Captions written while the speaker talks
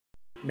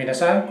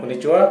Minasan,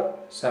 konnichiwa,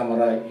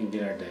 Samurai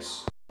Engineer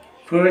desu.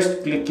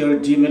 First, click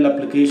your Gmail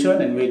application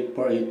and wait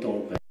for it to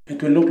open.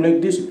 It will look like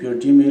this if your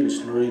Gmail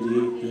is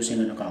already using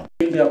an account.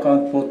 Click the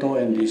account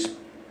photo and this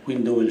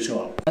window will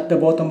show up. At the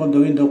bottom of the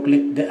window,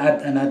 click the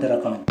Add Another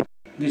Account.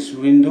 This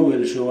window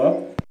will show up.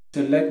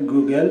 Select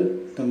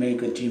Google to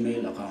make a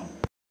Gmail account.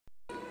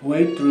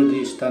 Wait through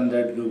the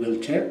standard Google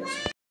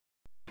checks.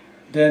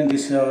 Then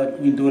this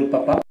window will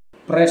pop up.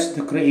 Press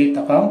the Create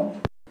Account.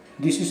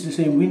 This is the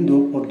same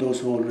window for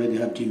those who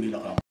already have Gmail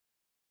account.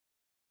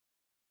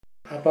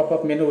 A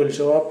pop-up menu will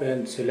show up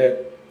and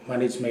select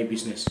Manage My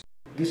Business.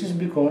 This is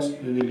because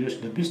we will use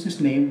the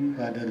business name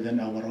rather than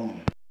our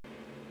own.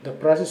 The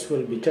process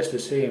will be just the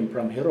same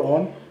from here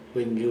on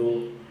when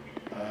you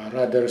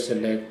rather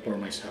select For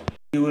Myself.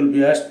 You will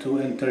be asked to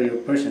enter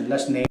your first and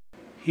last name.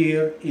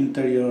 Here,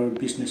 enter your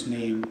business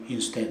name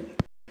instead.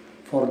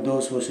 For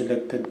those who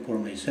selected For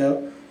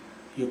Myself,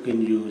 you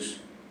can use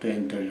to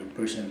enter your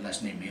first and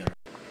last name here.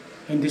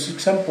 In this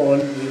example,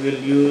 we will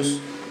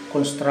use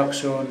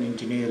Construction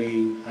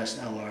Engineering as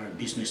our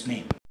business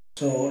name.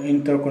 So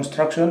enter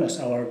construction as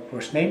our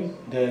first name,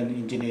 then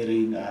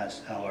engineering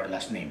as our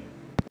last name.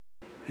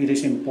 It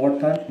is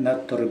important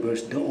not to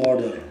reverse the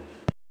order.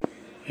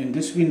 In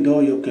this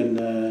window, you can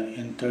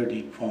enter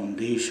the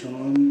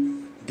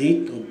foundation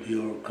date of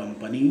your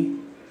company.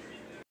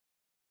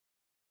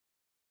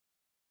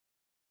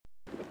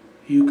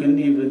 You can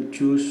even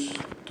choose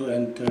to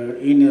enter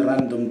any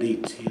random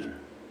dates here.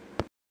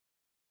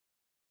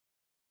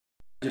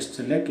 Just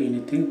select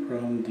anything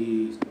from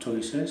the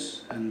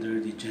choices under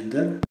the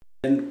gender,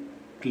 then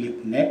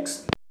click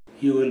Next.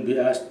 You will be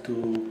asked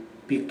to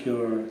pick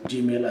your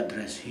Gmail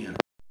address here.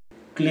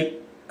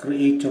 Click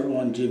Create Your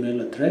Own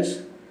Gmail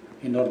Address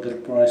in order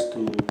for us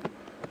to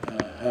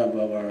have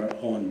our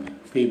own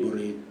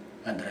favorite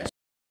address.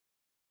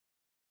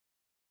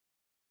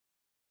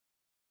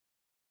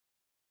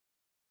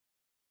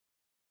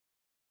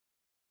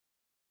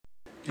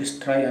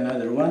 Just try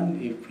another one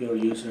if your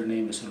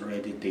username is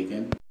already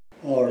taken.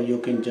 Or you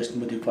can just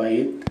modify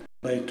it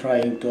by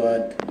trying to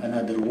add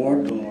another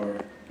word or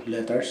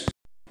letters.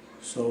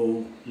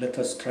 So let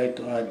us try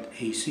to add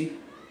AC.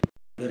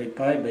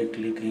 Verify by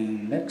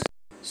clicking Next.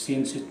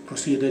 Since it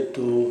proceeded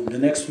to the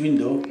next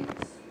window,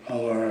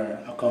 our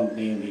account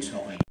name is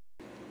okay.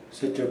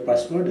 Set your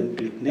password and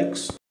click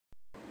Next.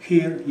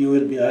 Here you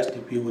will be asked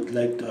if you would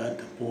like to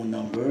add a phone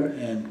number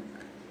and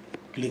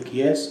click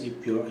Yes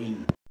if you're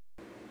in.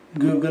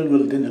 Google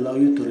will then allow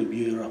you to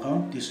review your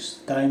account. This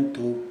is time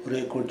to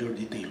record your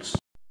details.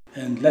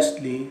 And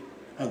lastly,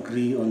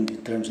 agree on the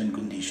terms and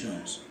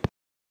conditions.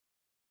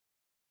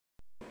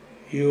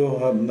 You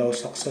have now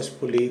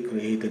successfully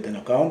created an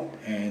account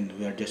and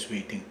we are just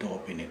waiting to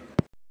open it.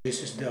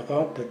 This is the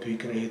account that we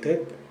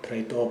created.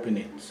 Try to open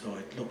it so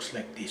it looks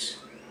like this.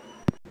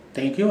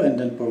 Thank you, and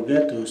don't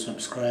forget to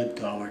subscribe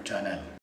to our channel.